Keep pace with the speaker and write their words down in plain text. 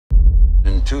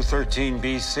213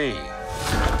 BC.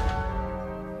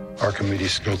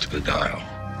 Archimedes built the dial.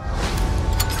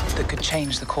 That could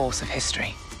change the course of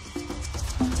history.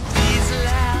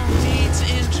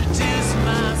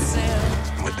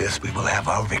 With this, we will have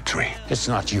our victory. It's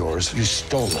not yours. You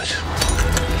stole it.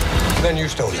 Then you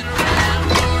stole it.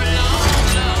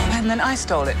 And then I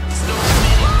stole it.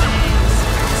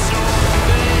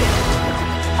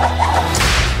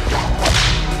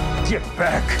 Get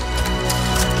back.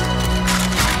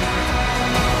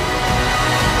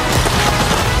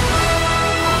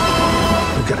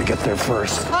 We gotta get there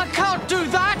first. I can't do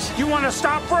that! You want to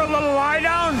stop for a little lie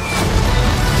down?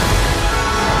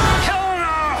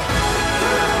 Helena!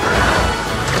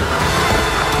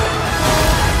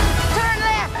 Turn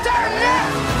left! Turn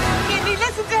left! Indy,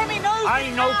 listen to me, no! I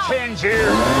ain't no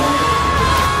Tangier.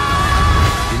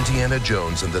 Indiana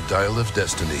Jones and the Dial of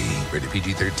Destiny. Rated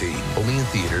PG-13. Only in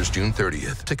theaters June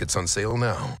 30th. Tickets on sale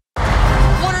now.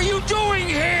 What are you doing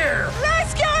here?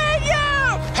 Rescuing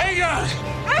you! Hang on!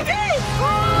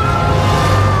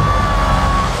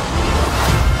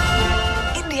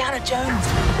 Indiana Jones,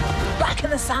 back in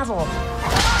the saddle.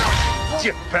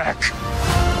 Get back.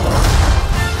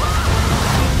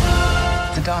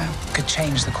 The dial could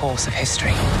change the course of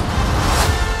history.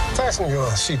 Fasten your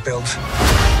seatbelts.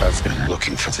 I've been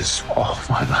looking for this all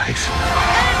my life.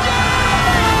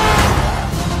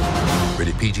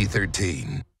 Rated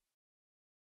PG-13.